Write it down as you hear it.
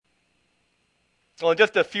Well, in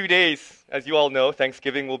just a few days, as you all know,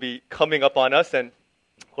 Thanksgiving will be coming up on us. And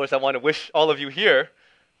of course, I want to wish all of you here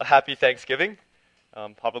a happy Thanksgiving.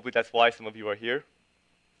 Probably that's why some of you are here.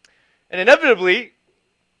 And inevitably,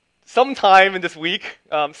 sometime in this week,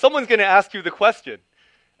 someone's going to ask you the question.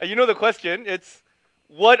 And you know the question, it's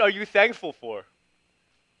what are you thankful for?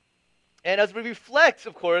 And as we reflect,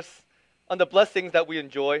 of course, on the blessings that we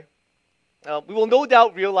enjoy, we will no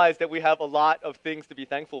doubt realize that we have a lot of things to be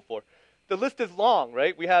thankful for. The list is long,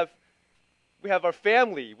 right? We have our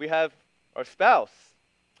family, we have our spouse,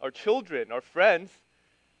 our children, our friends,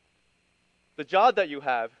 the job that you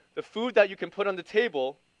have, the food that you can put on the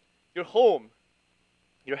table, your home,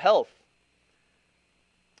 your health.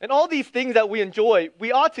 And all these things that we enjoy,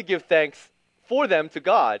 we ought to give thanks for them to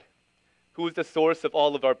God, who is the source of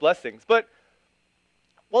all of our blessings. But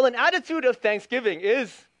while an attitude of thanksgiving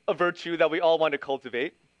is a virtue that we all want to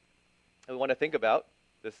cultivate and we want to think about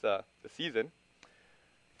this season,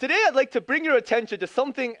 today I'd like to bring your attention to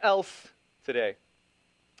something else today.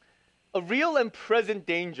 A real and present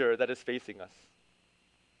danger that is facing us.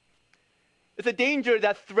 It's a danger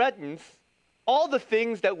that threatens all the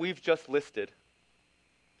things that we've just listed,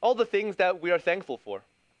 all the things that we are thankful for.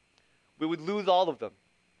 We would lose all of them.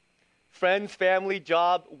 Friends, family,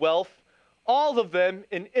 job, wealth, all of them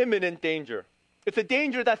in imminent danger. It's a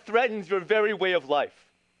danger that threatens your very way of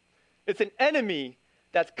life. It's an enemy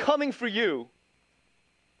that's coming for you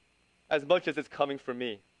as much as it's coming for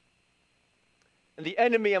me. And the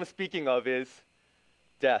enemy I'm speaking of is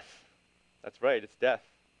death. That's right, it's death.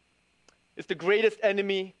 It's the greatest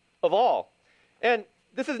enemy of all. And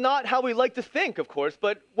this is not how we like to think, of course,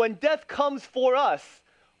 but when death comes for us,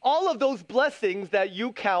 all of those blessings that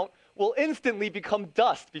you count will instantly become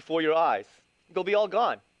dust before your eyes. They'll be all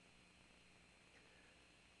gone.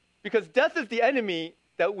 Because death is the enemy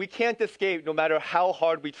that we can't escape no matter how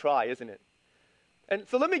hard we try, isn't it? And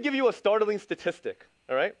so let me give you a startling statistic,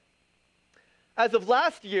 all right? As of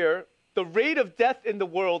last year, the rate of death in the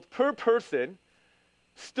world per person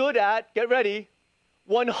stood at, get ready,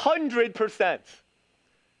 100%.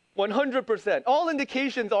 100%. All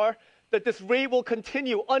indications are that this rate will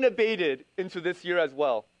continue unabated into this year as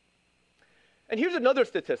well. And here's another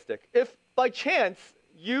statistic. If by chance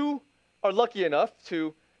you are lucky enough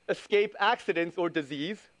to escape accidents or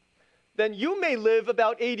disease, then you may live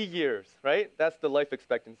about 80 years, right? That's the life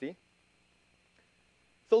expectancy.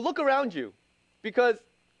 So look around you, because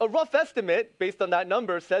a rough estimate based on that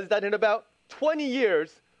number says that in about 20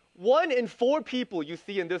 years, 1 in 4 people you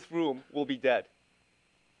see in this room will be dead.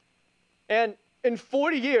 And in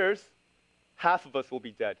 40 years, half of us will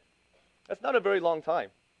be dead. That's not a very long time.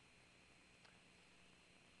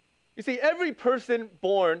 You see, every person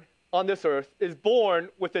born on this earth is born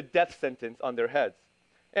with a death sentence on their heads.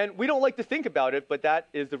 And we don't like to think about it, but that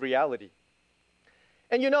is the reality.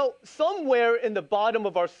 And you know, somewhere in the bottom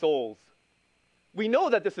of our souls, we know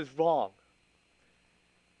that this is wrong.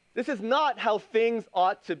 This is not how things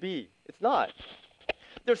ought to be. It's not.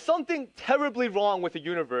 There's something terribly wrong with a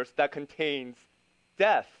universe that contains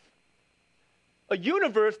death. A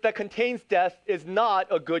universe that contains death is not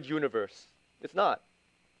a good universe. It's not.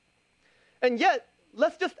 And yet,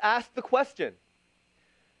 let's just ask the question.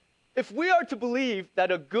 If we are to believe that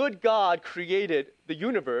a good God created the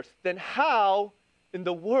universe, then how in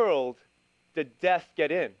the world did death get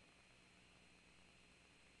in?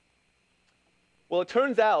 Well, it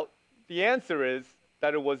turns out the answer is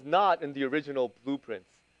that it was not in the original blueprints.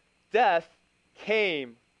 Death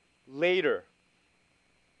came later.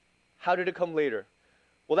 How did it come later?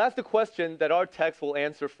 Well, that's the question that our text will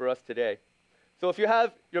answer for us today. So if you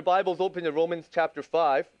have your Bibles open to Romans chapter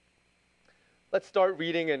 5, let's start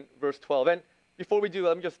reading in verse 12. And before we do,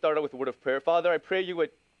 let me just start out with a word of prayer. Father, I pray you would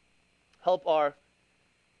help our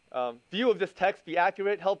view of this text be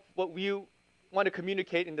accurate, help what we want to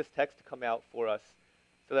communicate in this text to come out for us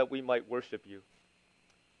so that we might worship you.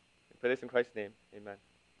 I pray this in Christ's name, amen.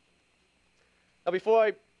 Now before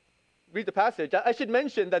I read the passage, I should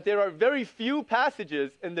mention that there are very few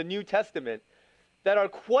passages in the New Testament that are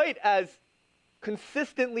quite as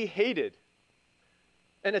consistently hated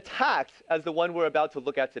and attacked as the one we're about to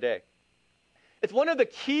look at today. It's one of the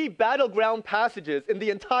key battleground passages in the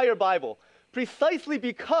entire Bible, precisely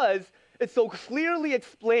because it so clearly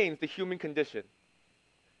explains the human condition.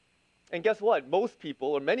 And guess what? Most people,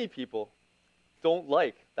 or many people, don't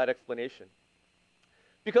like that explanation.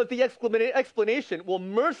 Because the explanation will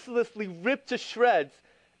mercilessly rip to shreds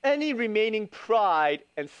any remaining pride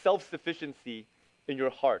and self-sufficiency in your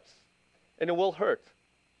hearts. And it will hurt.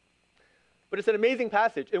 But it's an amazing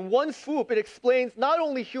passage. In one swoop, it explains not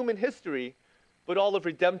only human history, but all of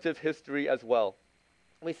redemptive history as well.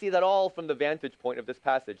 We see that all from the vantage point of this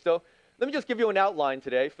passage. So let me just give you an outline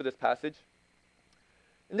today for this passage.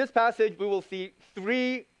 In this passage, we will see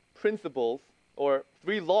three principles, or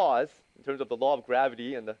three laws, in terms of the law of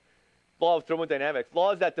gravity and the law of thermodynamics,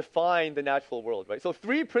 laws that define the natural world, right? So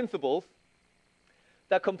three principles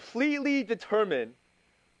that completely determine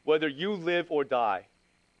whether you live or die.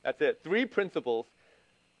 That's it. Three principles,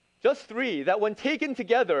 just three, that when taken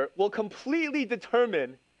together will completely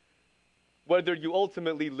determine whether you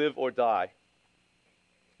ultimately live or die.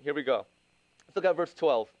 Here we go. Let's look at verse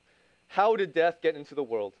 12. How did death get into the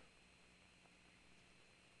world?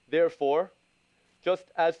 Therefore, just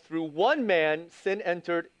as through one man sin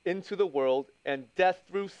entered into the world, and death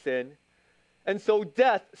through sin, and so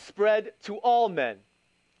death spread to all men,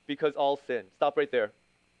 because all sin. Stop right there.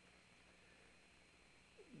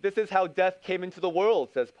 This is how death came into the world,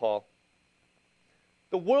 says Paul.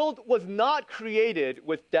 The world was not created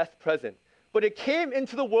with death present, but it came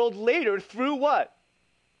into the world later through what?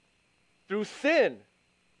 Through sin.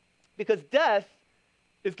 Because death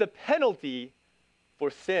is the penalty for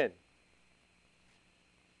sin.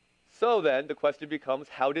 So then, the question becomes,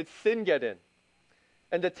 how did sin get in?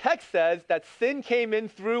 And the text says that sin came in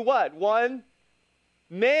through what? One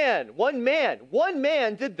man. One man. One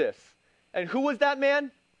man did this. And who was that man?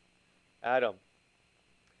 Adam.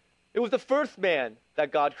 It was the first man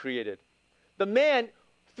that God created. The man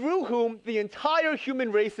through whom the entire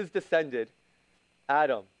human race is descended,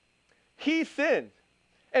 Adam. He sinned.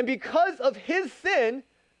 And because of his sin,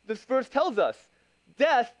 this verse tells us,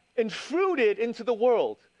 death intruded into the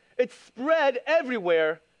world. It spread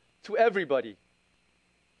everywhere to everybody.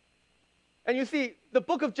 And you see, the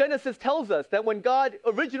book of Genesis tells us that when God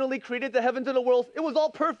originally created the heavens and the world, it was all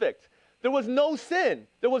perfect. There was no sin.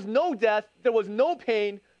 There was no death. There was no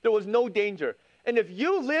pain. There was no danger. And if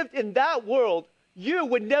you lived in that world, you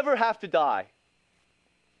would never have to die.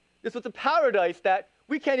 This was a paradise that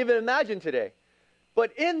we can't even imagine today.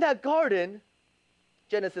 But in that garden,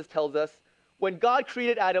 Genesis tells us, when God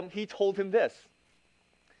created Adam, he told him this.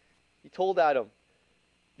 He told Adam,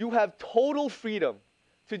 you have total freedom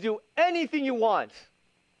to do anything you want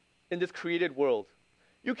in this created world.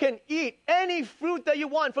 You can eat any fruit that you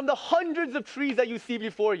want from the hundreds of trees that you see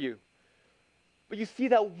before you. But you see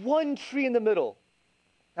that one tree in the middle.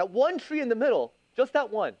 That one tree in the middle, just that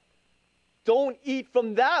one. Don't eat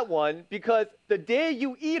from that one, because the day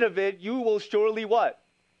you eat of it, you will surely what?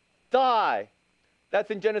 Die. That's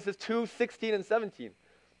in Genesis 2:16 and 17.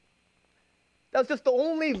 That's just the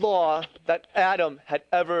only law that Adam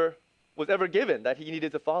was ever given that he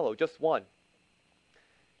needed to follow, just one.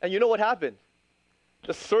 And you know what happened?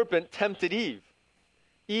 The serpent tempted Eve.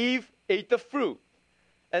 Eve ate the fruit.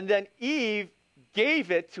 And then Eve gave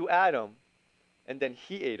it to Adam, and then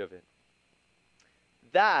he ate of it.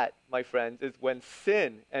 That, my friends, is when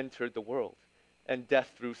sin entered the world, and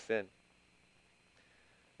death through sin.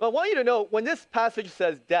 Well, I want you to know, when this passage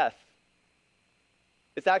says death,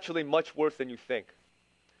 it's actually much worse than you think.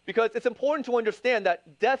 Because it's important to understand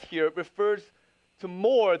that death here refers to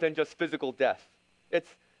more than just physical death. It's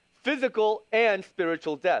physical and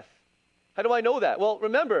spiritual death. How do I know that? Well,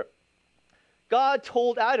 remember, God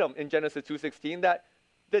told Adam in Genesis 2:16 that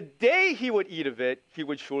the day he would eat of it, he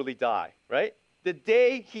would surely die, right? The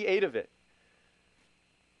day he ate of it.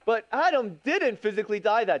 But Adam didn't physically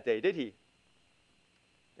die that day, did he?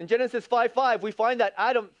 In Genesis 5:5, we find that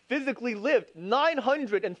Adam physically lived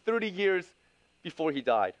 930 years before he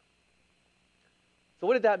died. So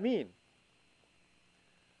what did that mean?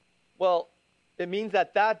 Well, it means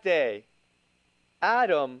that that day,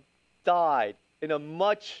 Adam died in a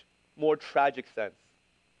much more tragic sense.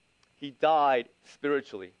 He died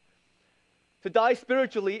spiritually. To die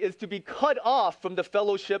spiritually is to be cut off from the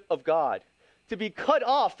fellowship of God, to be cut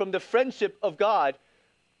off from the friendship of God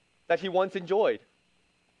that he once enjoyed.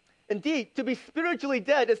 Indeed, to be spiritually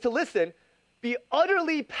dead is to, listen, be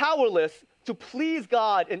utterly powerless to please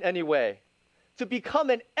God in any way, to become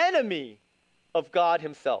an enemy of God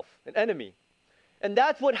himself, an enemy. And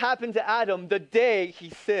that's what happened to Adam the day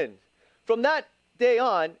he sinned. From that day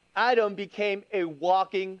on, Adam became a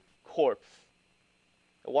walking corpse.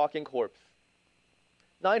 A walking corpse.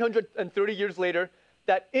 930 years later,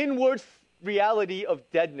 that inward reality of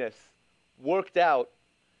deadness worked out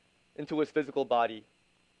into his physical body,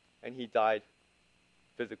 and he died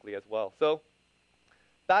physically as well. So,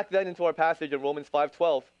 back then into our passage in Romans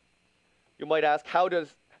 5:12, you might ask, how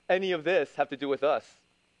does any of this have to do with us?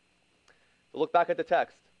 So look back at the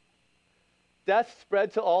text. Death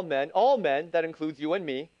spread to all men, that includes you and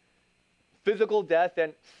me, physical death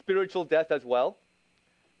and spiritual death as well.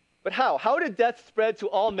 But how? How did death spread to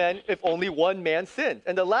all men if only one man sinned?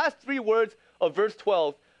 And the last three words of verse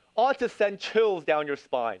 12 ought to send chills down your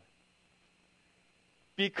spine.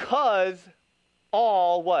 Because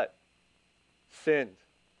all what? Sinned.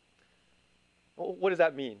 Well, what does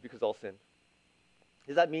that mean, because all sinned?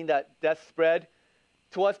 Does that mean that death spread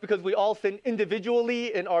to us because we all sin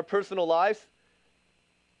individually in our personal lives?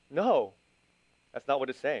 No, that's not what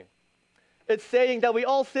it's saying. It's saying that we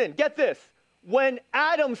all sin. Get this. When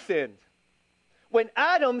Adam sinned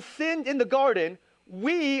in the garden,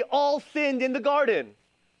 we all sinned in the garden.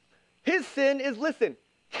 His sin is, listen,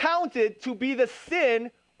 counted to be the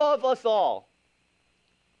sin of us all.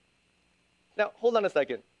 Now, hold on a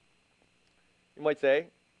second. You might say,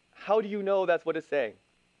 how do you know that's what it's saying?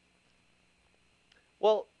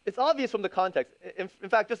 Well, it's obvious from the context. In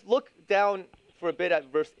fact, just look down for a bit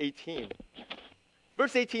at verse 18.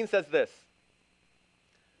 Verse 18 says this.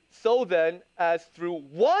 So then, as through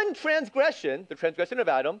one transgression, the transgression of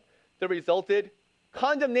Adam, there resulted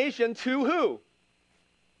condemnation to who?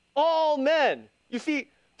 All men. You see,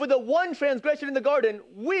 for the one transgression in the garden,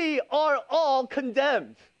 we are all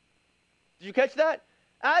condemned. Did you catch that?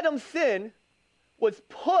 Adam's sin was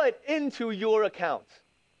put into your account.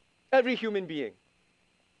 Every human being.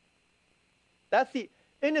 That's the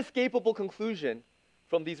inescapable conclusion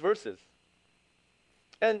from these verses.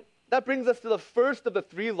 And that brings us to the first of the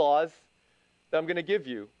three laws that I'm going to give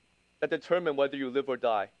you that determine whether you live or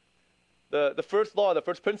die. The first law, the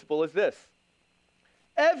first principle is this.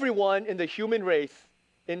 Everyone in the human race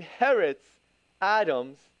inherits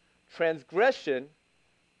Adam's transgression,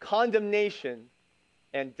 condemnation,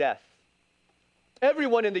 and death.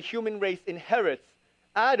 Everyone in the human race inherits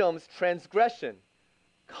Adam's transgression,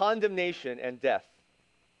 condemnation, and death.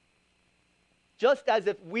 Just as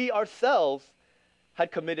if we ourselves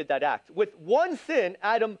had committed that act. With one sin,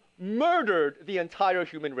 Adam murdered the entire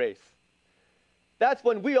human race. That's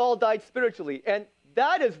when we all died spiritually, and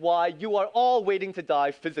that is why you are all waiting to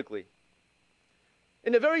die physically.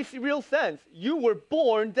 In a very real sense, you were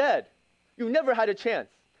born dead. You never had a chance.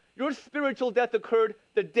 Your spiritual death occurred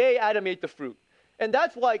the day Adam ate the fruit. And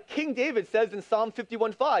that's why King David says in Psalm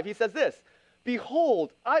 51:5, he says this,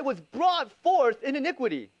 "Behold, I was brought forth in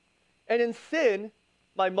iniquity, and in sin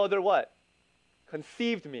my mother" what?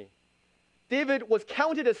 Conceived me. David was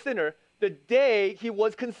counted a sinner the day he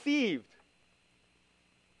was conceived.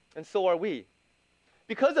 And so are we.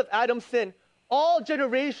 Because of Adam's sin, all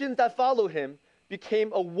generations that follow him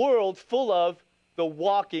became a world full of the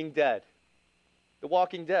walking dead. The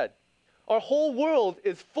walking dead. Our whole world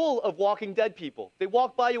is full of walking dead people. They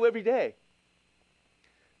walk by you every day.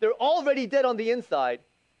 They're already dead on the inside,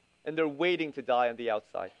 and they're waiting to die on the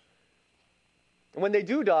outside. And when they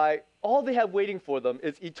do die, all they have waiting for them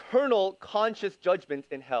is eternal conscious judgment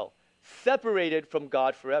in hell, separated from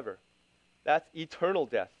God forever. That's eternal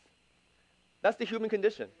death. That's the human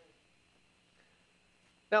condition.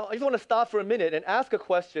 Now, I just want to stop for a minute and ask a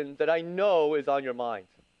question that I know is on your mind.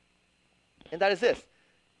 And that is this.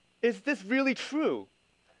 Is this really true?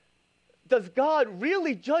 Does God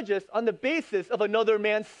really judge us on the basis of another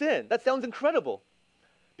man's sin? That sounds incredible.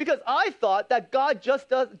 Because I thought that God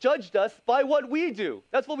just judged us by what we do.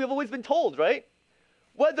 That's what we've always been told, right?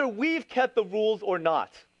 Whether we've kept the rules or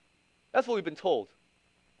not. That's what we've been told.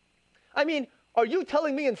 I mean, are you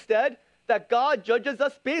telling me instead that God judges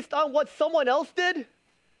us based on what someone else did?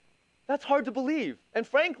 That's hard to believe. And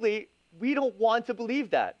frankly, we don't want to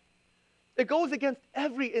believe that. It goes against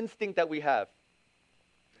every instinct that we have.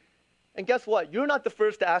 And guess what? You're not the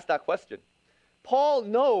first to ask that question. Paul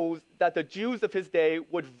knows that the Jews of his day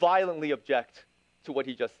would violently object to what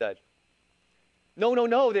he just said.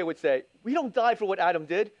 No, they would say. We don't die for what Adam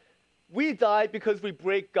did. We die because we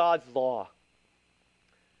break God's law.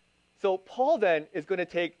 So Paul then is going to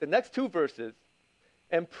take the next two verses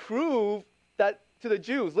and prove that to the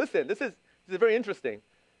Jews, listen, this is very interesting,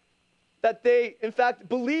 that they, in fact,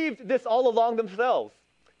 believed this all along themselves.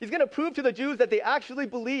 He's going to prove to the Jews that they actually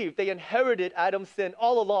believed they inherited Adam's sin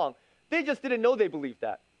all along. They just didn't know they believed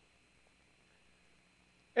that.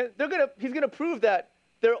 And he's going to prove that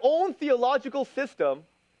their own theological system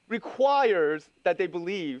requires that they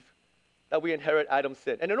believe that we inherit Adam's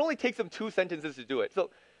sin. And it only takes them 2 sentences to do it.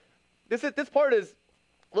 So this part is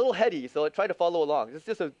a little heady, so try to follow along. It's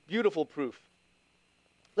just a beautiful proof.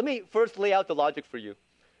 Let me first lay out the logic for you,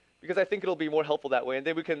 because I think it'll be more helpful that way, and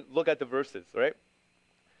then we can look at the verses, right?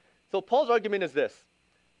 So Paul's argument is this.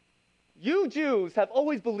 You Jews have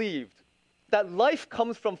always believed that life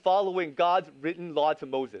comes from following God's written law to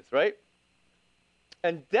Moses, right?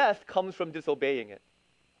 And death comes from disobeying it.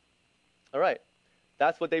 All right,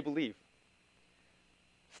 that's what they believe.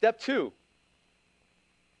 Step 2.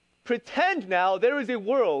 Pretend now there is a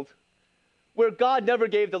world where God never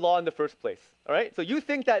gave the law in the first place. All right? So you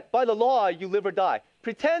think that by the law you live or die.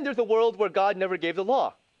 Pretend there's a world where God never gave the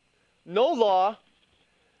law. No law.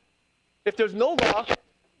 If there's no law,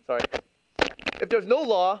 sorry. If there's no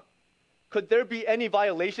law, could there be any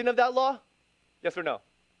violation of that law? Yes or no?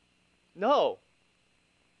 No.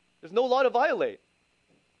 There's no law to violate.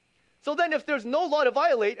 So then if there's no law to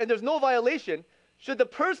violate and there's no violation, should the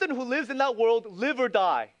person who lives in that world live or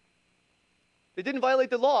die? They didn't violate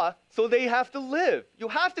the law, so they have to live. You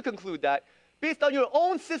have to conclude that based on your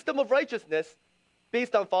own system of righteousness,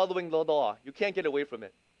 based on following the law. You can't get away from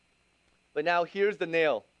it. But now here's the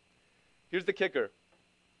nail. Here's the kicker.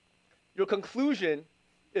 Your conclusion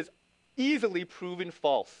is easily proven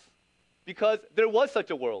false because there was such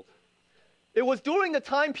a world. It was during the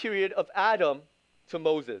time period of Adam to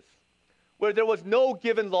Moses, where there was no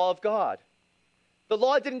given law of God. The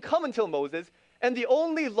law didn't come until Moses, and the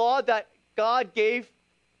only law that God gave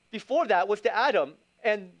before that was to Adam,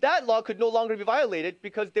 and that law could no longer be violated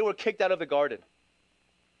because they were kicked out of the garden.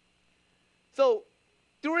 So,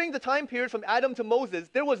 during the time period from Adam to Moses,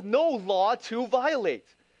 there was no law to violate.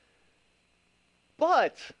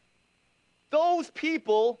 But those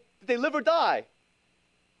people, did they live or die?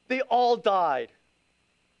 They all died.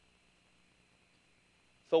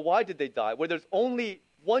 So why did they die? Well, there's only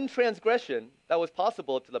one transgression that was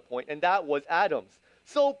possible up to the point, and that was Adam's.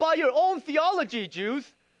 So by your own theology, Jews,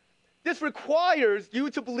 this requires you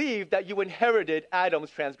to believe that you inherited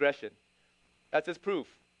Adam's transgression. That's its proof.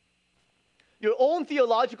 Your own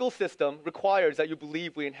theological system requires that you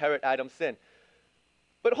believe we inherit Adam's sin.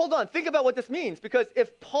 But hold on, think about what this means, because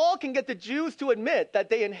if Paul can get the Jews to admit that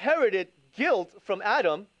they inherited guilt from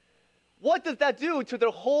Adam, what does that do to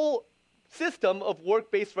their whole system of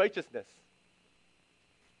work-based righteousness?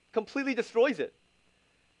 Completely destroys it.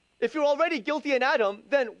 If you're already guilty in Adam,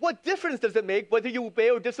 then what difference does it make whether you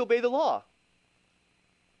obey or disobey the law?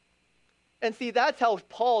 And see, that's how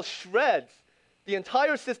Paul shreds the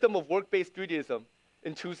entire system of work-based Judaism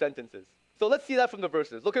in 2 sentences. So let's see that from the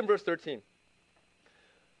verses. Look in verse 13.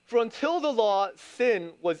 For until the law,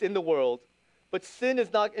 sin was in the world, but sin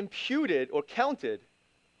is not imputed or counted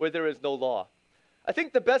where there is no law. I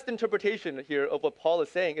think the best interpretation here of what Paul is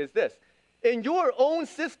saying is this. In your own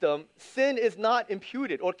system, sin is not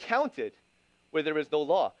imputed or counted where there is no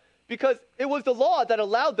law. Because it was the law that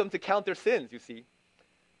allowed them to count their sins, you see.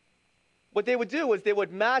 What they would do is they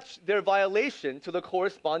would match their violation to the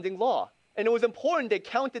corresponding law. And it was important they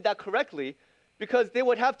counted that correctly because they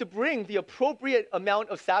would have to bring the appropriate amount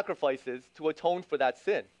of sacrifices to atone for that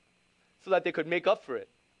sin so that they could make up for it.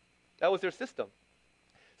 That was their system.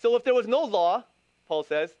 So if there was no law, Paul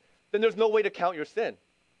says, then there's no way to count your sin.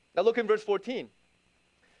 Now look in verse 14.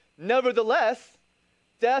 Nevertheless,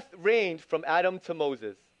 death reigned from Adam to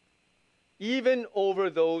Moses, even over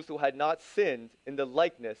those who had not sinned in the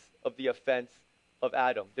likeness of the offense of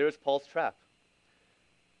Adam. There's Paul's trap.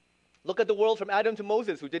 Look at the world from Adam to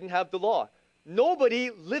Moses who didn't have the law. Nobody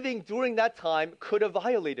living during that time could have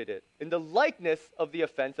violated it in the likeness of the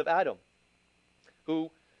offense of Adam,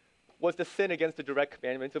 who was the sin against the direct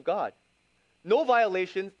commandments of God. No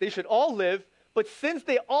violations, they should all live, but since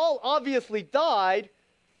they all obviously died,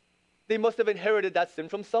 they must have inherited that sin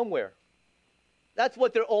from somewhere. That's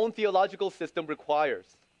what their own theological system requires.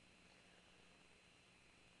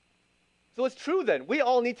 So it's true then, we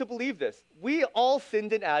all need to believe this. We all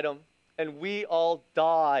sinned in Adam, and we all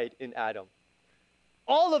died in Adam.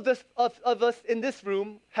 All of us in this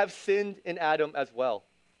room have sinned in Adam as well.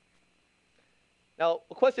 Now,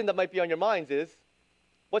 a question that might be on your minds is,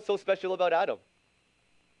 what's so special about Adam?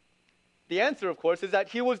 The answer, of course, is that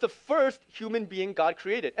he was the first human being God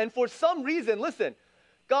created. And for some reason, listen,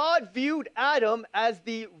 God viewed Adam as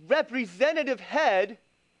the representative head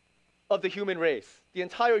of the human race, the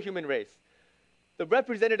entire human race. The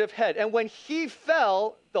representative head. And when he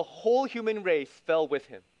fell, the whole human race fell with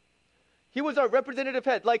him. He was our representative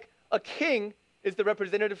head, like a king is the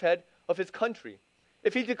representative head of his country.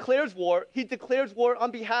 If he declares war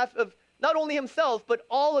on behalf of not only himself, but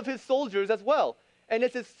all of his soldiers as well. And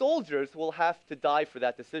it's his soldiers who will have to die for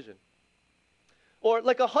that decision. Or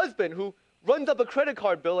like a husband who runs up a credit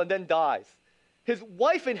card bill and then dies. His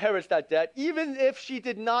wife inherits that debt, even if she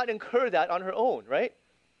did not incur that on her own, right?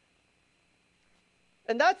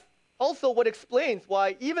 And that's also what explains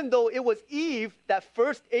why, even though it was Eve that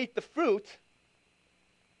first ate the fruit,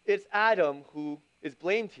 it's Adam who is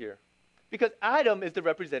blamed here. Because Adam is the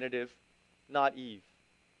representative, not Eve.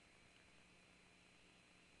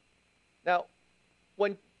 Now,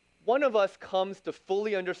 when one of us comes to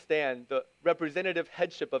fully understand the representative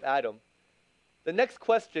headship of Adam, the next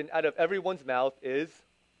question out of everyone's mouth is,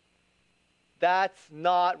 that's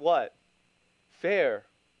not what? Fair.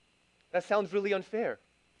 That sounds really unfair.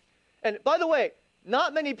 And by the way,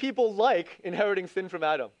 not many people like inheriting sin from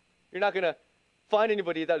Adam. You're not going to find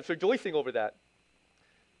anybody that's rejoicing over that.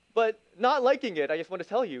 But not liking it, I just want to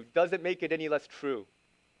tell you, doesn't make it any less true.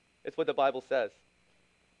 It's what the Bible says.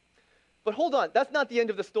 But hold on, that's not the end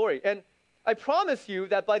of the story. And I promise you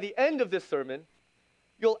that by the end of this sermon,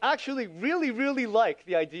 you'll actually really, really like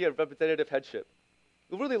the idea of representative headship.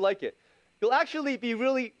 You'll really like it. You'll actually be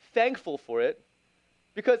really thankful for it,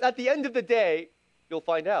 because at the end of the day, you'll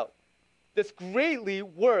find out. This greatly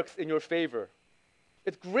works in your favor.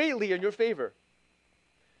 It's greatly in your favor.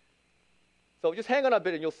 So just hang on a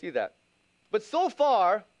bit and you'll see that. But so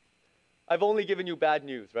far, I've only given you bad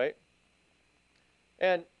news, right?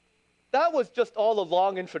 And that was just all a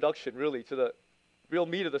long introduction, really, to the real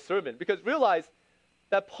meat of the sermon. Because realize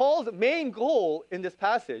that Paul's main goal in this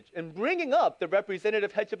passage, in bringing up the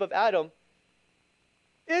representative headship of Adam,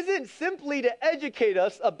 isn't simply to educate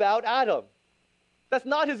us about Adam. That's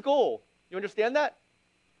not his goal. You understand that?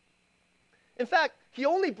 In fact, he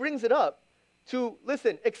only brings it up to,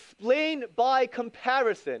 listen, explain by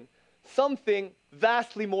comparison something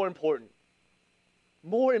vastly more important.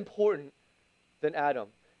 More important than Adam.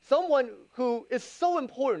 Someone who is so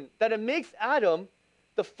important that it makes Adam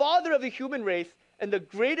the father of the human race and the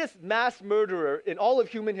greatest mass murderer in all of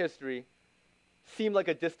human history seem like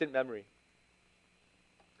a distant memory.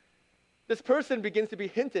 This person begins to be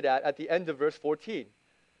hinted at the end of verse 14,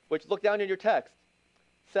 which, look down in your text,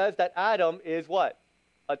 says that Adam is what?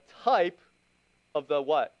 A type of the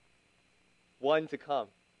what? One to come.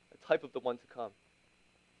 A type of the one to come.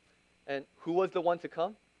 And who was the one to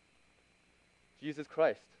come? Jesus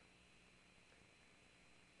Christ.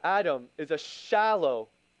 Adam is a shallow,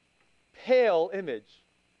 pale image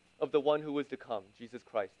of the one who was to come, Jesus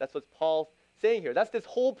Christ. That's what Paul's saying here. That's this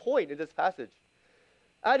whole point in this passage.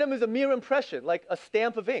 Adam is a mere impression, like a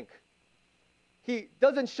stamp of ink. He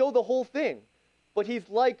doesn't show the whole thing, but he's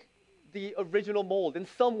like the original mold. In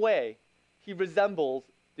some way, he resembles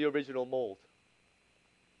the original mold.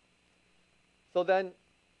 So then,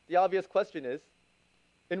 the obvious question is,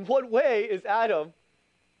 in what way is Adam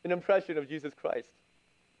an impression of Jesus Christ?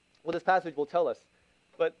 Well, this passage will tell us.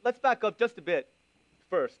 But let's back up just a bit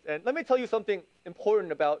first. And let me tell you something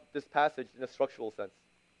important about this passage in a structural sense.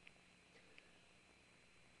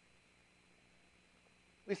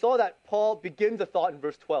 We saw that Paul begins a thought in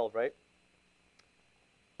verse 12, right?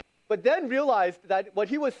 But then realized that what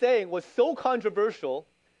he was saying was so controversial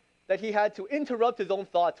that he had to interrupt his own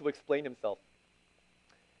thought to explain himself.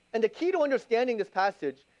 And the key to understanding this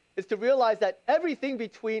passage is to realize that everything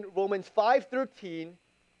between Romans 5:13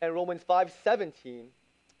 and Romans 5:17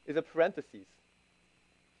 is a parenthesis.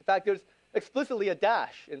 In fact, there's explicitly a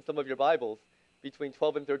dash in some of your Bibles between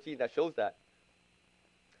 12 and 13 that shows that.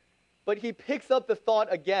 But he picks up the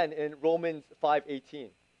thought again in Romans 5:18.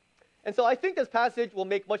 And so I think this passage will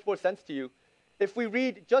make much more sense to you if we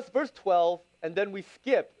read just verse 12 and then we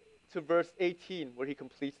skip to verse 18 where he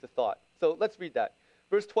completes the thought. So let's read that.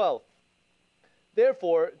 Verse 12.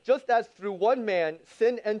 Therefore, just as through one man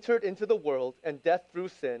sin entered into the world, and death through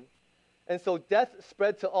sin, and so death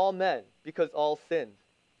spread to all men, because all sinned.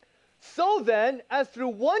 So then, as through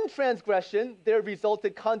one transgression there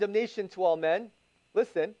resulted condemnation to all men,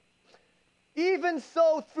 listen, even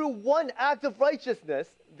so through one act of righteousness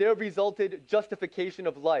there resulted justification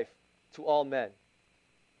of life to all men.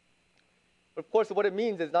 Of course, what it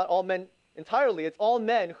means is not all men entirely, it's all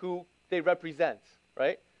men who they represent,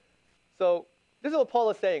 right? So, this is what Paul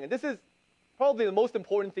is saying, and this is probably the most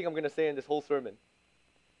important thing I'm going to say in this whole sermon.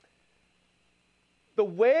 The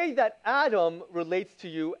way that Adam relates to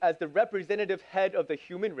you as the representative head of the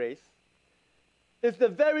human race is the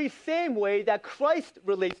very same way that Christ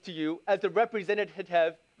relates to you as the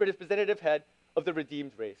representative head of the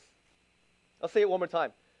redeemed race. I'll say it one more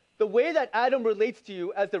time. The way that Adam relates to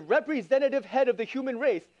you as the representative head of the human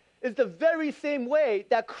race is the very same way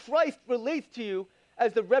that Christ relates to you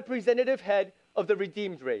as the representative head of the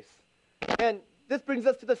redeemed race. And this brings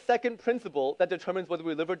us to the second principle that determines whether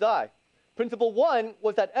we live or die. Principle one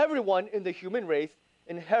was that everyone in the human race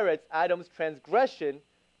inherits Adam's transgression,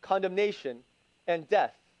 condemnation, and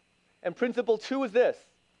death. And principle two is this.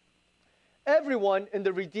 Everyone in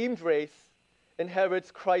the redeemed race inherits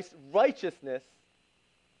Christ's righteousness,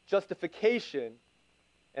 justification,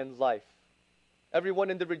 and life. Everyone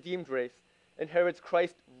in the redeemed race inherits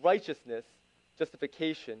Christ's righteousness,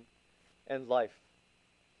 justification, and life.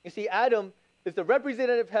 You see, Adam is the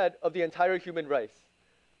representative head of the entire human race.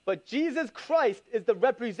 But Jesus Christ is the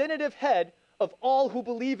representative head of all who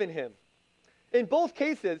believe in him. In both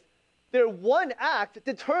cases, their one act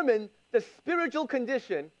determined the spiritual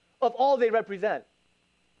condition of all they represent.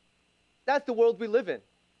 That's the world we live in.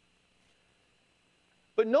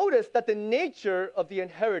 But notice that the nature of the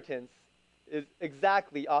inheritance is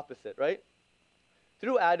exactly opposite, right?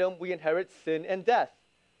 Through Adam, we inherit sin and death.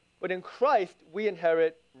 But in Christ, we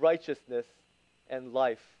inherit righteousness and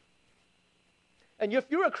life. And if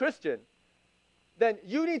you're a Christian, then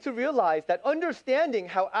you need to realize that understanding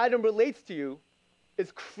how Adam relates to you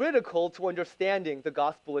is critical to understanding the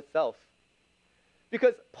gospel itself.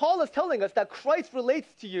 Because Paul is telling us that Christ relates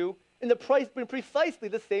to you in precisely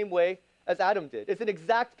the same way as Adam did. It's an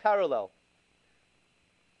exact parallel.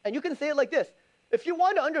 And you can say it like this: if you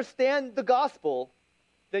want to understand the gospel,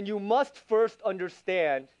 then you must first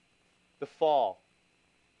understand the fall.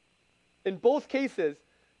 In both cases,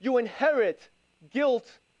 you inherit guilt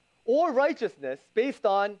or righteousness based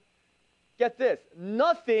on, get this,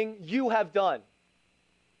 nothing you have done.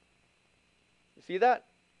 You see that?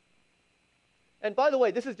 And by the way,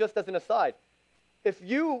 this is just as an aside. If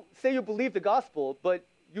you say you believe the gospel, but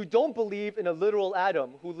you don't believe in a literal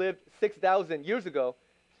Adam who lived 6,000 years ago,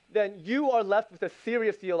 then you are left with a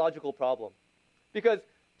serious theological problem. Because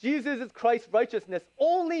Jesus Christ's righteousness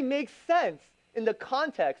only makes sense in the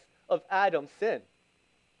context of Adam's sin.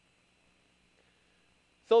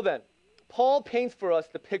 So then, Paul paints for us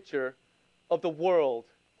the picture of the world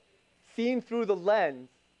seen through the lens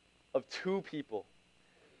of two people.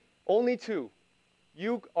 Only two.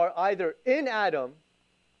 You are either in Adam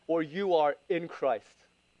or you are in Christ.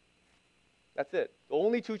 That's it.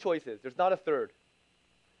 Only two choices. There's not a third.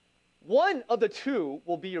 One of the two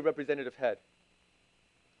will be your representative head.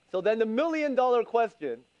 So then the million-dollar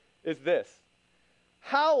question is this: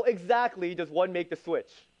 how exactly does one make the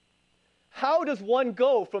switch? How does one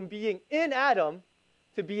go from being in Adam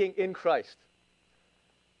to being in Christ?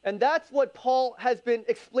 And that's what Paul has been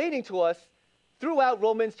explaining to us throughout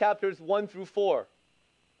Romans chapters 1 through 4.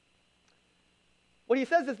 What he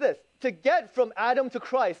says is this: to get from Adam to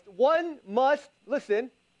Christ, one must, listen,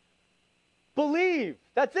 believe.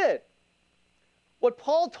 That's it. What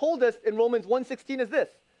Paul told us in Romans 1:16 is this: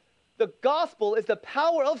 the gospel is the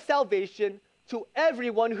power of salvation to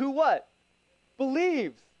everyone who what?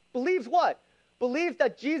 Believes. Believes what? Believes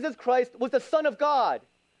that Jesus Christ was the Son of God,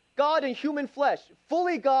 God in human flesh,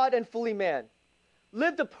 fully God and fully man.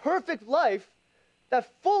 Lived a perfect life that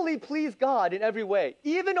fully pleased God in every way,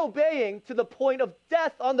 even obeying to the point of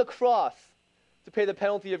death on the cross to pay the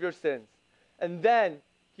penalty of your sins. And then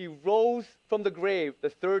he rose from the grave the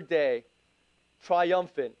third day,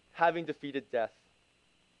 triumphant, having defeated death.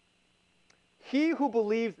 He who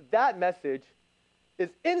believes that message is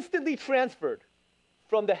instantly transferred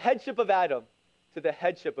from the headship of Adam to the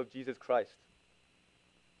headship of Jesus Christ.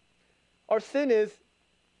 Our sin is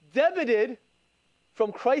debited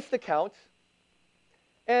from Christ's account,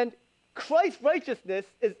 and Christ's righteousness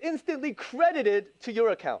is instantly credited to your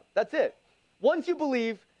account. That's it. Once you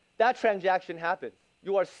believe, that transaction happens.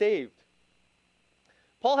 You are saved.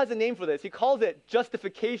 Paul has a name for this. He calls it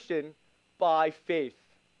justification by faith.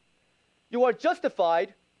 You are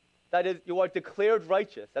justified, that is, you are declared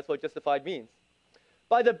righteous. That's what justified means.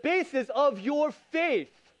 By the basis of your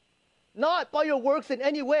faith, not by your works in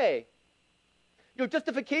any way. Your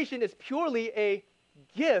justification is purely a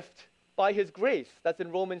gift by his grace. That's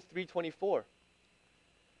in Romans 3:24.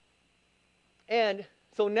 And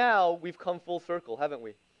so now we've come full circle, haven't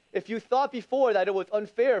we? If you thought before that it was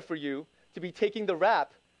unfair for you to be taking the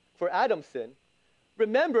rap for Adam's sin,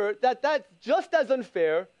 remember that that's just as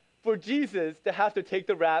unfair for Jesus to have to take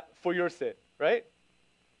the rap for your sin, right?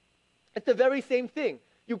 It's the very same thing.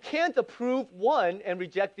 You can't approve one and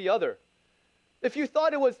reject the other. If you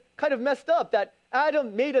thought it was kind of messed up that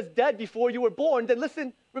Adam made us dead before you were born, then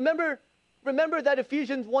listen, remember that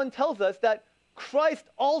Ephesians 1 tells us that Christ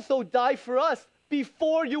also died for us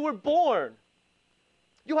before you were born.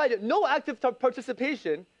 You had no active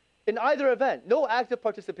participation in either event. No active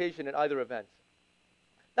participation in either event.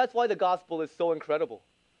 That's why the gospel is so incredible.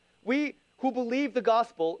 We who believe the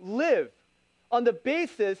gospel live on the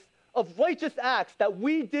basis of righteous acts that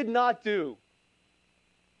we did not do.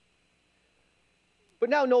 But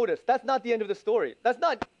now notice, that's not the end of the story. That's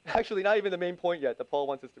not even the main point yet that Paul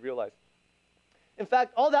wants us to realize. In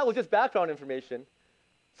fact, all that was just background information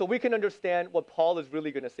so we can understand what Paul is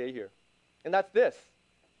really going to say here. And that's this.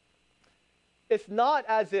 It's not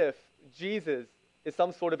as if Jesus is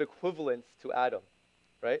some sort of equivalence to Adam,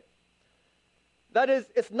 right? That is,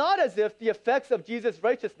 it's not as if the effects of Jesus'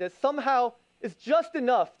 righteousness somehow is just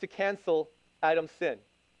enough to cancel Adam's sin.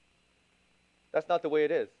 That's not the way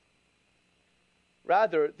it is.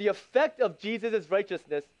 Rather, the effect of Jesus'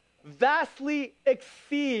 righteousness vastly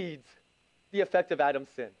exceeds the effect of Adam's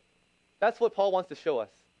sin. That's what Paul wants to show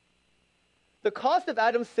us. The cost of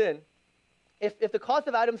Adam's sin if the cost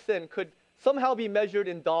of Adam's sin could somehow be measured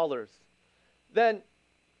in dollars, then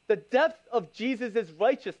the depth of Jesus'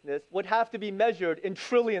 righteousness would have to be measured in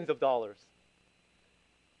trillions of dollars.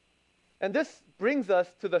 And this brings us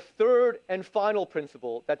to the third and final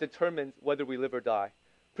principle that determines whether we live or die.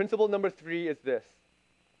 Principle number 3 is this: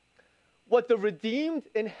 what the redeemed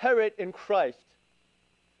inherit in Christ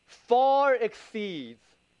far exceeds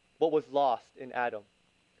what was lost in Adam.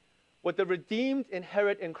 What the redeemed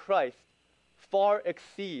inherit in Christ far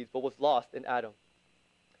exceeds what was lost in Adam.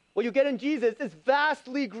 What you get in Jesus is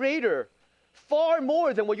vastly greater, far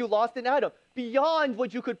more than what you lost in Adam, beyond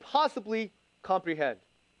what you could possibly comprehend.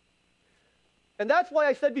 And that's why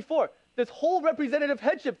I said before, this whole representative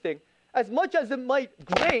headship thing, as much as it might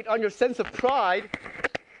grate on your sense of pride,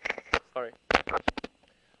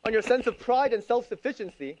 on your sense of pride and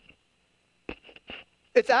self-sufficiency,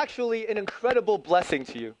 it's actually an incredible blessing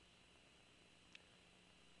to you.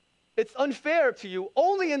 It's unfair to you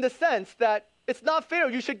only in the sense that it's not fair.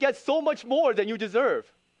 You should get so much more than you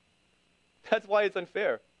deserve. That's why it's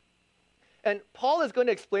unfair. And Paul is going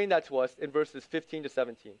to explain that to us in verses 15 to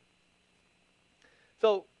 17.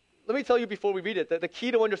 So let me tell you before we read it, that the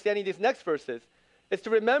key to understanding these next verses is to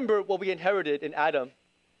remember what we inherited in Adam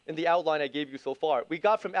in the outline I gave you so far. We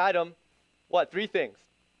got from Adam, what? 3 things.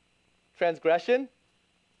 Transgression,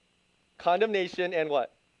 condemnation, and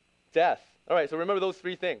what? Death. All right, so remember those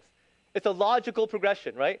 3 things. It's a logical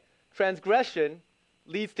progression, right? Transgression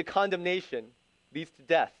leads to condemnation, leads to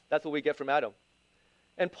death. That's what we get from Adam.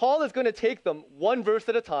 And Paul is going to take them one verse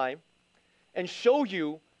at a time and show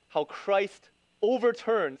you how Christ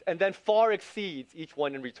overturns and then far exceeds each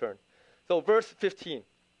one in return. So verse 15.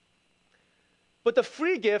 But the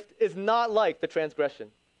free gift is not like the transgression.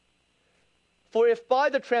 For if by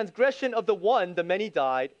the transgression of the one the many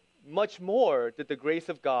died, much more did the grace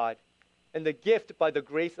of God and the gift by the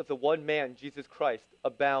grace of the one man, Jesus Christ,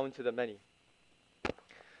 abound to the many.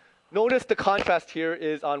 Notice the contrast here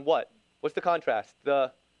is on what? What's the contrast?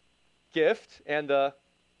 The gift and the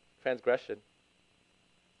transgression.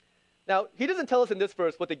 Now, he doesn't tell us in this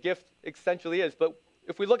verse what the gift essentially is, but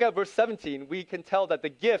if we look at verse 17, we can tell that the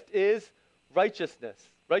gift is righteousness.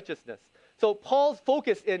 Righteousness. So Paul's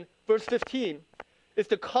focus in verse 15 is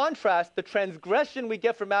to contrast the transgression we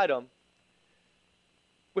get from Adam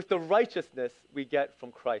with the righteousness we get from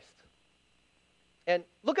Christ. And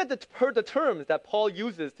look at the terms that Paul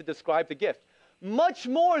uses to describe the gift. Much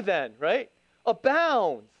more than, right?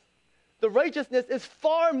 Abounds. The righteousness is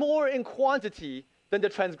far more in quantity than the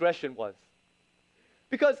transgression was.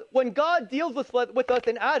 Because when God deals with us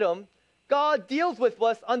in Adam, God deals with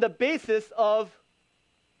us on the basis of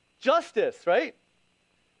justice, right?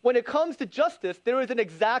 When it comes to justice, there is an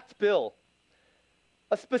exact bill,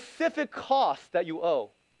 a specific cost that you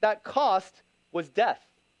owe. That cost was death.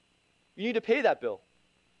 You need to pay that bill.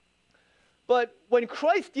 But when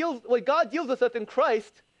God deals with us in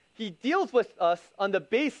Christ, he deals with us on the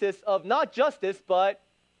basis of not justice, but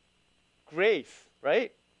grace,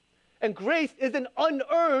 right? And grace is an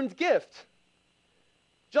unearned gift.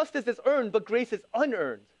 Justice is earned, but grace is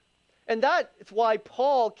unearned. And that is why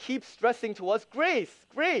Paul keeps stressing to us grace,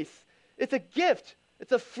 grace. It's a gift.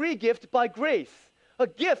 It's a free gift by grace. A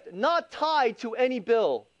gift not tied to any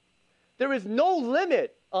bill. There is no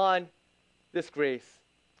limit on this grace.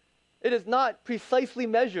 It is not precisely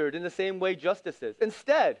measured in the same way justice is.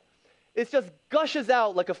 Instead, it just gushes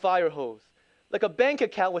out like a fire hose, like a bank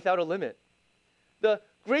account without a limit. The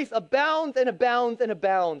grace abounds and abounds and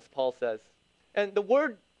abounds, Paul says. And the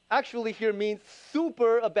word actually here means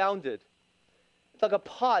super abounded. It's like a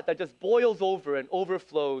pot that just boils over and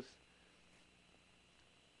overflows.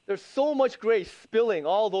 There's so much grace spilling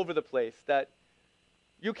all over the place that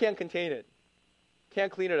you can't contain it.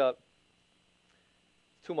 Can't clean it up.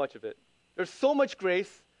 Too much of it. There's so much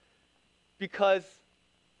grace because,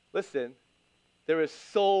 listen, there is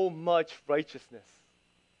so much righteousness.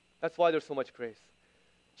 That's why there's so much grace.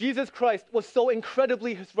 Jesus Christ was so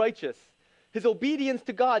incredibly righteous. His obedience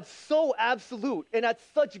to God so absolute and at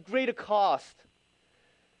such great a cost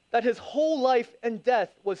that his whole life and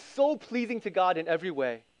death was so pleasing to God in every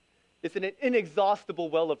way. It's an inexhaustible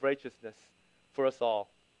well of righteousness for us all.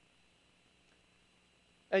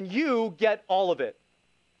 And you get all of it.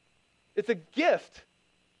 It's a gift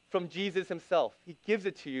from Jesus himself. He gives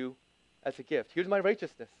it to you as a gift. Here's my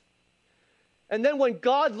righteousness. And then when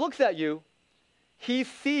God looks at you, he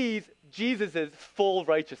sees Jesus' full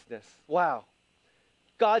righteousness. Wow.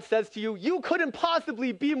 God says to you, you couldn't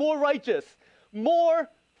possibly be more righteous, more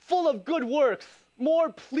full of good works, more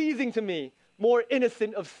pleasing to me, more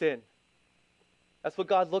innocent of sin. That's what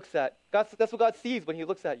God looks at. That's what God sees when he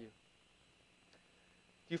looks at you.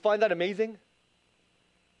 Do you find that amazing?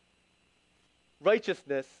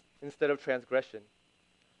 righteousness instead of transgression.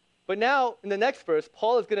 But now, in the next verse,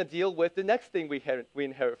 Paul is going to deal with the next thing we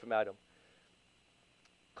inherit from Adam: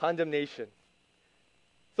 condemnation.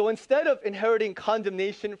 So instead of inheriting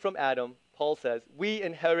condemnation from Adam, Paul says, we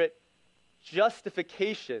inherit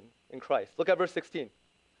justification in Christ. Look at verse 16.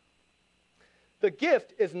 The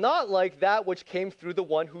gift is not like that which came through the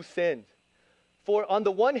one who sinned. For on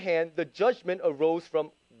the one hand, the judgment arose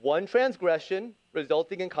from one transgression,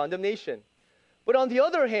 resulting in condemnation. But on the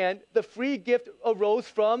other hand, the free gift arose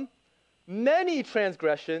from many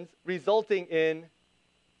transgressions, resulting in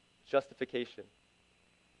justification.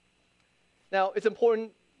 Now, it's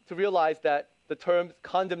important to realize that the terms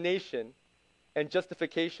condemnation and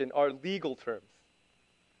justification are legal terms.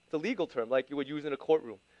 It's a legal term, like you would use in a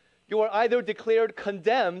courtroom. You are either declared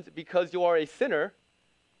condemned because you are a sinner,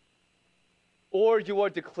 or you are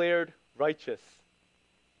declared righteous.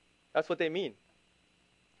 That's what they mean.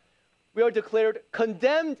 We are declared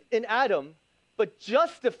condemned in Adam, but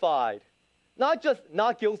justified. Not just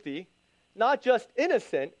not guilty, not just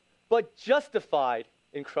innocent, but justified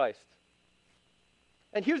in Christ.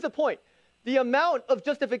 And here's the point. The amount of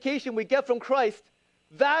justification we get from Christ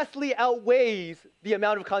vastly outweighs the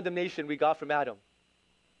amount of condemnation we got from Adam.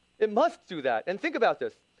 It must do that. And think about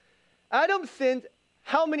this. Adam sinned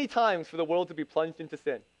how many times for the world to be plunged into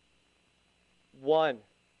sin? One.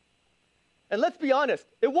 And let's be honest,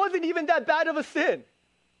 it wasn't even that bad of a sin.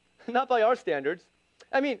 Not by our standards.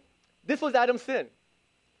 I mean, this was Adam's sin.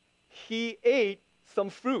 He ate some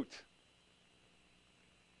fruit.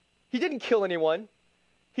 He didn't kill anyone.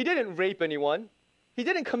 He didn't rape anyone. He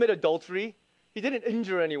didn't commit adultery. He didn't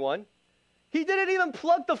injure anyone. He didn't even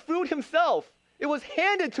pluck the fruit himself. It was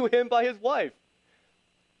handed to him by his wife.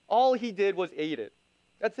 All he did was ate it.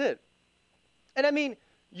 That's it. And I mean,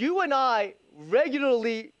 you and I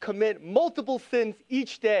regularly commit multiple sins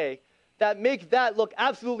each day that make that look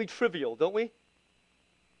absolutely trivial, don't we?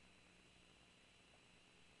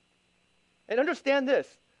 And understand this.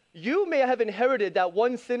 You may have inherited that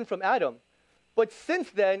one sin from Adam, but since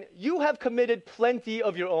then, you have committed plenty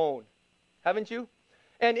of your own, haven't you?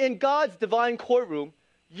 And in God's divine courtroom,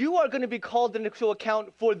 you are going to be called into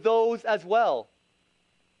account for those as well.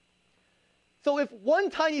 So if one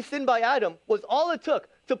tiny sin by Adam was all it took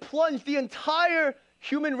to plunge the entire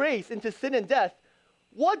human race into sin and death,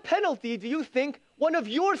 what penalty do you think one of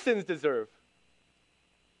your sins deserve?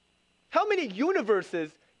 How many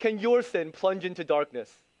universes can your sin plunge into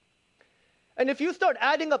darkness? And if you start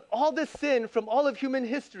adding up all this sin from all of human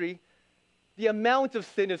history, the amount of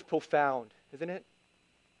sin is profound, isn't it?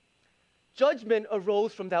 Judgment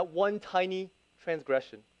arose from that one tiny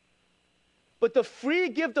transgression. But the free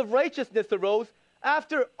gift of righteousness arose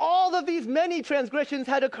after all of these many transgressions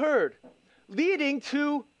had occurred, leading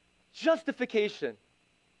to justification.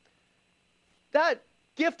 That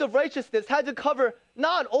gift of righteousness had to cover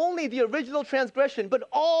not only the original transgression, but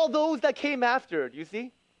all those that came after. Do you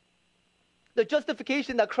see? The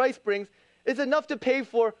justification that Christ brings is enough to pay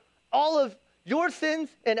for all of your sins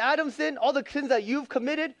and Adam's sin, all the sins that you've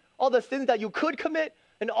committed, all the sins that you could commit,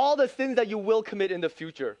 and all the sins that you will commit in the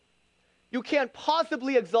future. You can't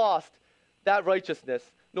possibly exhaust that righteousness,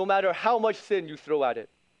 no matter how much sin you throw at it.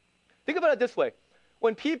 Think about it this way.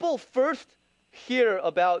 When people first hear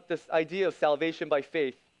about this idea of salvation by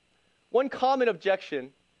faith, one common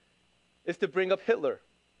objection is to bring up Hitler.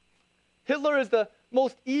 Hitler is the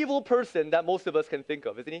most evil person that most of us can think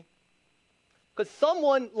of, isn't he? Could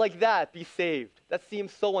someone like that be saved? That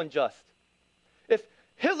seems so unjust. If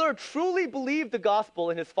Hitler truly believed the gospel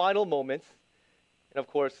in his final moments, and of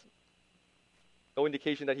course, no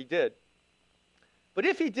indication that he did, but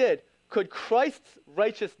if he did, could Christ's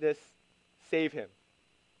righteousness save him?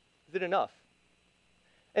 Is it enough?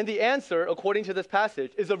 And the answer, according to this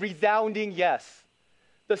passage, is a resounding yes.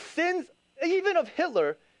 The sins, even of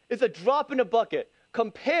Hitler, is a drop in a bucket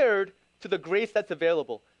compared to the grace that's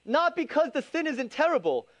available. Not because the sin isn't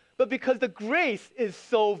terrible, but because the grace is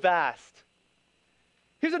so vast.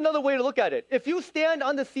 Here's another way to look at it. If you stand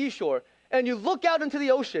on the seashore and you look out into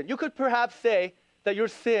the ocean, you could perhaps say that your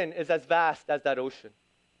sin is as vast as that ocean.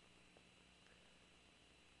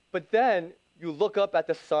 But then you look up at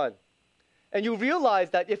the sun, and you realize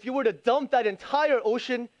that if you were to dump that entire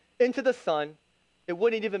ocean into the sun, it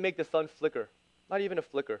wouldn't even make the sun flicker. Not even a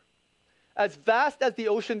flicker. As vast as the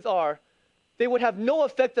oceans are, they would have no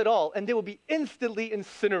effect at all, and they would be instantly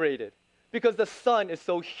incinerated because the sun is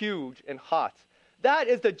so huge and hot. That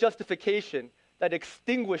is the justification that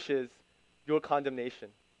extinguishes your condemnation.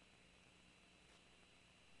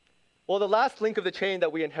 Well, the last link of the chain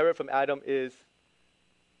that we inherit from Adam is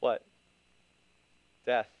what?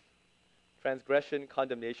 Death. Transgression,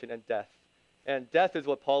 condemnation, and death. And death is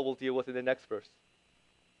what Paul will deal with in the next verse.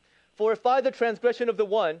 For if by the transgression of the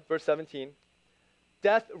one, verse 17,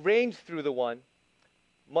 death reigned through the one,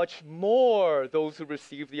 much more those who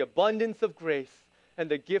receive the abundance of grace and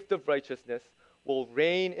the gift of righteousness will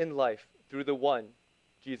reign in life through the one,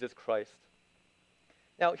 Jesus Christ.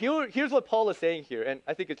 Now, here's what Paul is saying here, and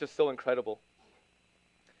I think it's just so incredible.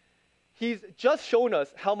 He's just shown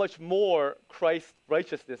us how much more Christ's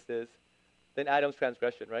righteousness is than Adam's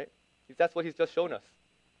transgression, right? That's what he's just shown us.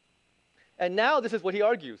 And now this is what he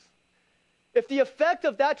argues. If the effect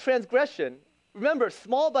of that transgression, remember,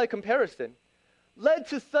 small by comparison, led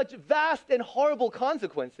to such vast and horrible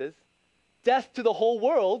consequences, death to the whole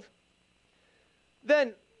world,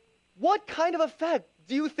 then what kind of effect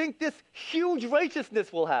do you think this huge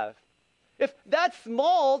righteousness will have? If that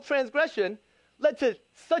small transgression led to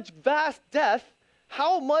such vast death,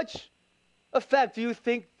 how much effect do you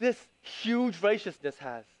think this huge righteousness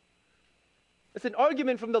has? It's an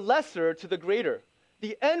argument from the lesser to the greater.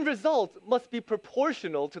 The end result must be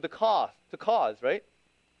proportional to the cause, right?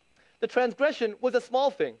 The transgression was a small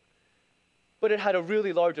thing, but it had a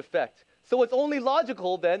really large effect. So it's only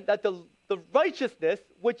logical then that the righteousness,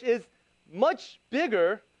 which is much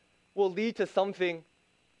bigger, will lead to something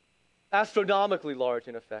astronomically large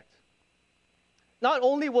in effect. Not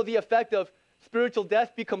only will the effect of spiritual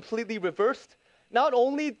death be completely reversed, not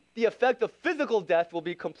only the effect of physical death will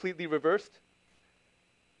be completely reversed,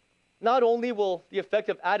 not only will the effect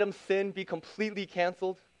of Adam's sin be completely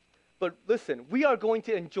canceled, but listen, we are going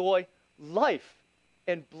to enjoy life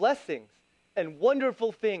and blessings and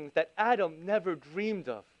wonderful things that Adam never dreamed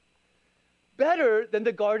of. Better than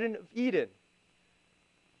the Garden of Eden.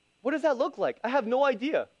 What does that look like? I have no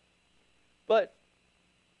idea. But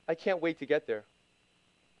I can't wait to get there.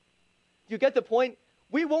 You get the point?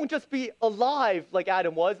 We won't just be alive like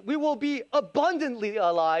Adam was. We will be abundantly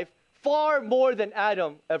alive, far more than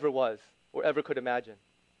Adam ever was or ever could imagine.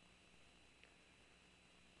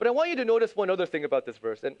 But I want you to notice one other thing about this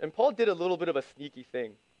verse. And Paul did a little bit of a sneaky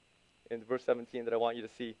thing in verse 17 that I want you to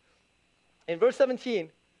see. In verse 17,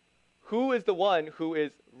 who is the one who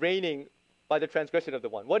is reigning by the transgression of the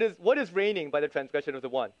one? What is reigning by the transgression of the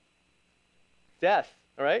one? Death,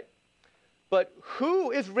 all right? But who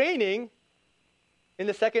is reigning in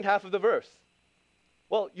the second half of the verse?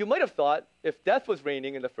 Well, you might have thought if death was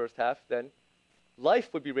reigning in the first half, then life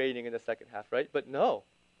would be reigning in the second half, right? But no,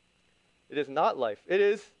 it is not life. It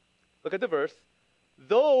is, look at the verse,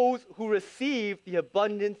 those who receive the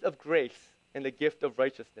abundance of grace and the gift of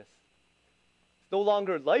righteousness. It's no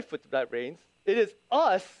longer life that reigns. It is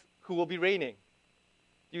us who will be reigning.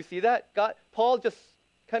 Do you see that? Paul just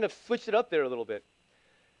kind of switched it up there a little bit.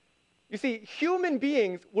 You see, human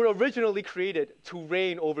beings were originally created to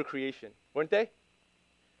reign over creation, weren't they?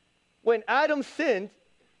 When Adam sinned,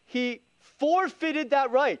 he forfeited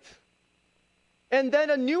that right. And then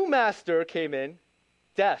a new master came in,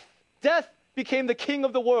 death. Death became the king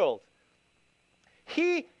of the world.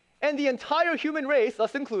 He and the entire human race,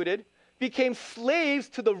 us included, became slaves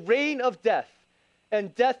to the reign of death.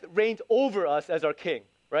 And death reigned over us as our king,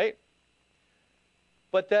 right?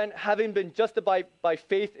 But then, having been justified by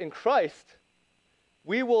faith in Christ,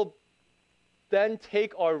 we will then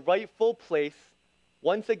take our rightful place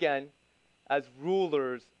once again as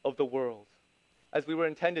rulers of the world, as we were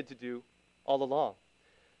intended to do all along.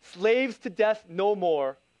 Slaves to death no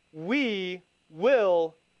more. We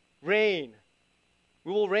will reign.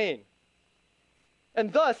 We will reign.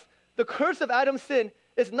 And thus, the curse of Adam's sin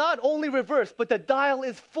is not only reversed, but the dial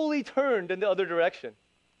is fully turned in the other direction.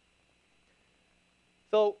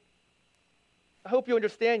 So, I hope you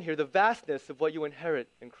understand here the vastness of what you inherit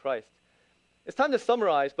in Christ. It's time to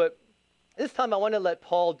summarize, but this time I want to let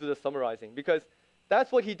Paul do the summarizing because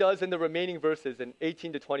that's what he does in the remaining verses in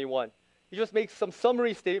 18 to 21. He just makes some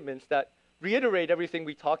summary statements that reiterate everything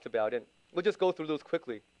we talked about, and we'll just go through those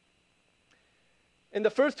quickly. In the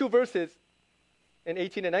first two verses, in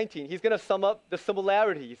 18 and 19, he's going to sum up the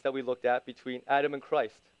similarities that we looked at between Adam and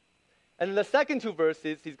Christ. And in the second two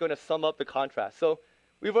verses, he's going to sum up the contrast. So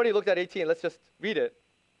we've already looked at 18. Let's just read it.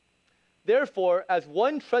 Therefore, as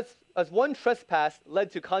one trespass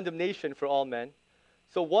led to condemnation for all men,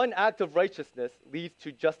 so one act of righteousness leads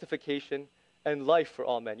to justification and life for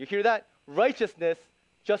all men. You hear that? Righteousness,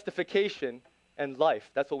 justification, and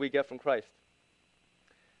life. That's what we get from Christ.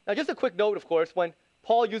 Now, just a quick note, of course, when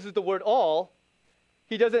Paul uses the word all,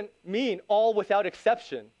 he doesn't mean all without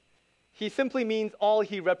exception. He simply means all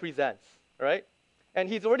he represents, right? And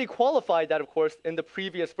he's already qualified that, of course, in the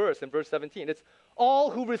previous verse, in verse 17. It's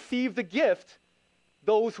all who receive the gift,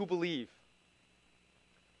 those who believe.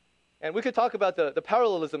 And we could talk about the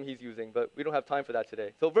parallelism he's using, but we don't have time for that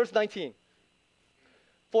today. So verse 19.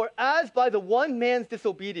 For as by the one man's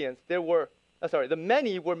disobedience the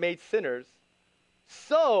many were made sinners,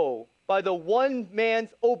 so by the one man's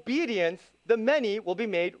obedience the many will be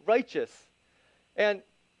made righteous. And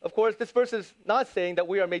of course, this verse is not saying that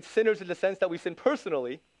we are made sinners in the sense that we sin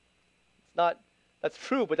personally. That's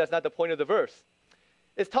true, but that's not the point of the verse.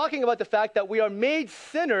 It's talking about the fact that we are made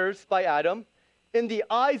sinners by Adam in the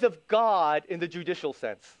eyes of God in the judicial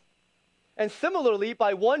sense. And similarly,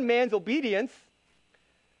 by one man's obedience,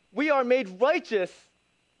 we are made righteous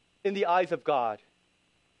in the eyes of God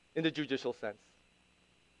in the judicial sense.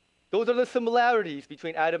 Those are the similarities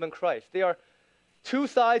between Adam and Christ. They are two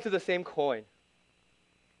sides of the same coin.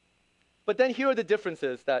 But then here are the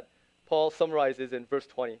differences that Paul summarizes in verse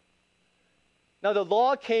 20. Now the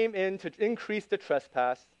law came in to increase the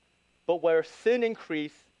trespass, but where sin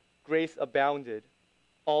increased, grace abounded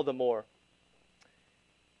all the more.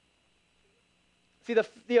 See,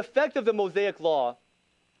 the effect of the Mosaic law,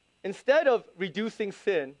 instead of reducing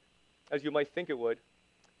sin, as you might think it would,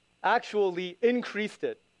 actually increased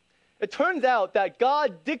it. It turns out that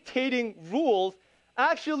God dictating rules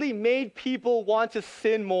actually made people want to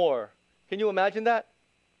sin more. Can you imagine that?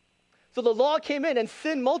 So the law came in and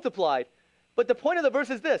sin multiplied. But the point of the verse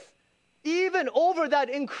is this: even over that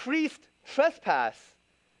increased trespass,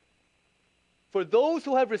 for those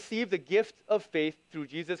who have received the gift of faith through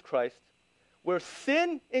Jesus Christ, where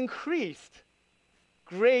sin increased,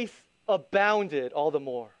 grace abounded all the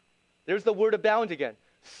more. There's the word abound again.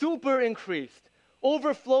 Super increased,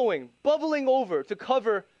 overflowing, bubbling over to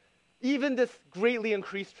cover even this greatly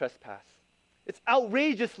increased trespass. It's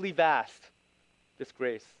outrageously vast, this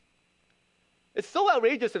grace. It's so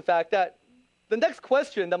outrageous, in fact, that the next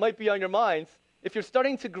question that might be on your minds, if you're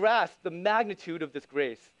starting to grasp the magnitude of this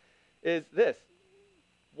grace, is this: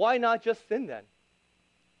 why not just sin then?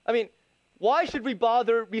 I mean, why should we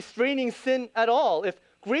bother restraining sin at all if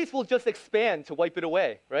grace will just expand to wipe it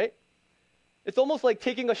away, right? It's almost like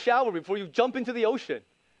taking a shower before you jump into the ocean.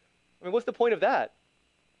 I mean, what's the point of that?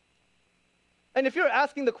 And if you're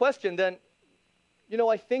asking the question, then,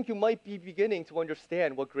 I think you might be beginning to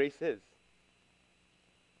understand what grace is.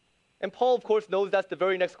 And Paul, of course, knows that's the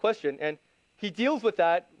very next question, and he deals with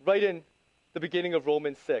that right in the beginning of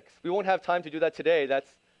Romans 6. We won't have time to do that today. That's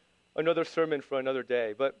another sermon for another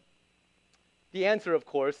day. But the answer, of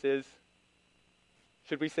course, is,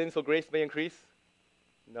 should we sin so grace may increase?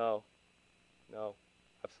 No,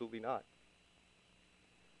 absolutely not.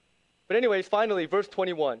 But anyways, finally, verse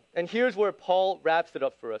 21. And here's where Paul wraps it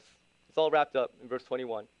up for us. It's all wrapped up in verse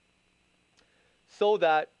 21. So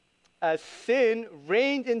that as sin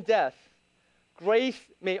reigned in death, grace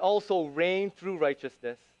may also reign through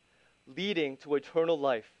righteousness, leading to eternal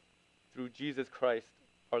life through Jesus Christ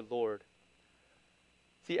our Lord.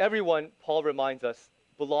 See, everyone, Paul reminds us,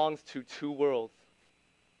 belongs to two worlds.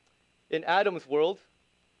 In Adam's world,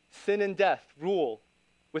 sin and death rule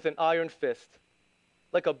with an iron fist,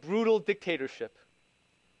 like a brutal dictatorship,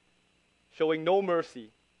 showing no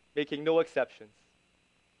mercy, making no exceptions.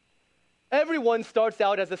 Everyone starts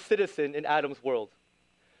out as a citizen in Adam's world.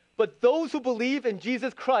 But those who believe in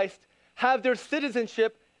Jesus Christ have their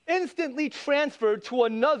citizenship instantly transferred to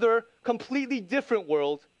another completely different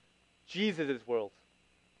world, Jesus' world.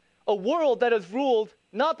 A world that is ruled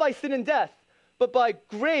not by sin and death, but by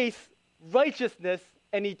grace, righteousness,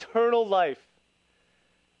 and eternal life.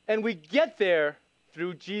 And we get there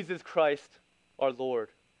through Jesus Christ, our Lord.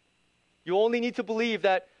 You only need to believe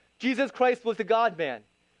that Jesus Christ was the God-man,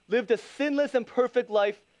 lived a sinless and perfect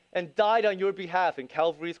life, and died on your behalf in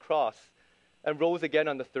Calvary's cross, and rose again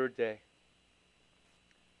on the third day.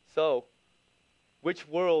 So, which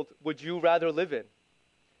world would you rather live in?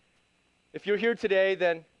 If you're here today,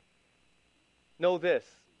 then know this: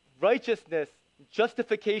 righteousness,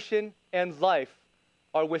 justification, and life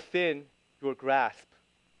are within your grasp.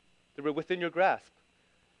 They're within your grasp.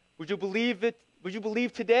 Would you believe it? Would you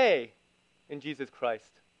believe today in Jesus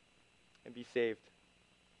Christ and be saved?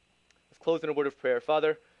 Let's close in a word of prayer.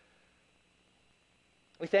 Father,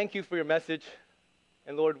 we thank you for your message.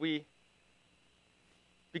 And Lord, we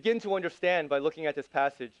begin to understand by looking at this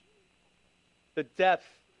passage the depth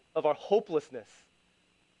of our hopelessness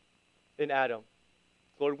in Adam.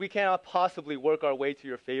 Lord, we cannot possibly work our way to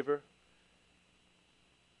your favor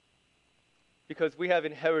because we have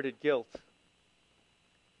inherited guilt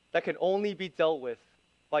that can only be dealt with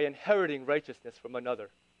by inheriting righteousness from another.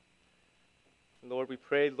 And Lord, we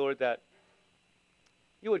pray, Lord, that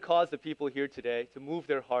you would cause the people here today to move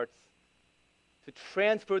their hearts, to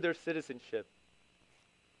transfer their citizenship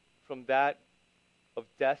from that of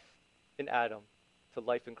death in Adam to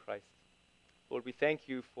life in Christ. Lord, we thank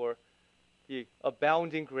you for the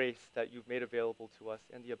abounding grace that you've made available to us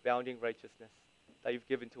and the abounding righteousness that you've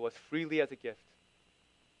given to us freely as a gift.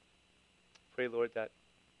 Pray, Lord, that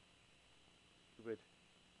we would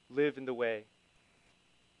live in the way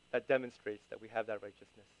that demonstrates that we have that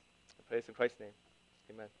righteousness. I pray this in Christ's name.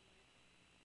 Amen.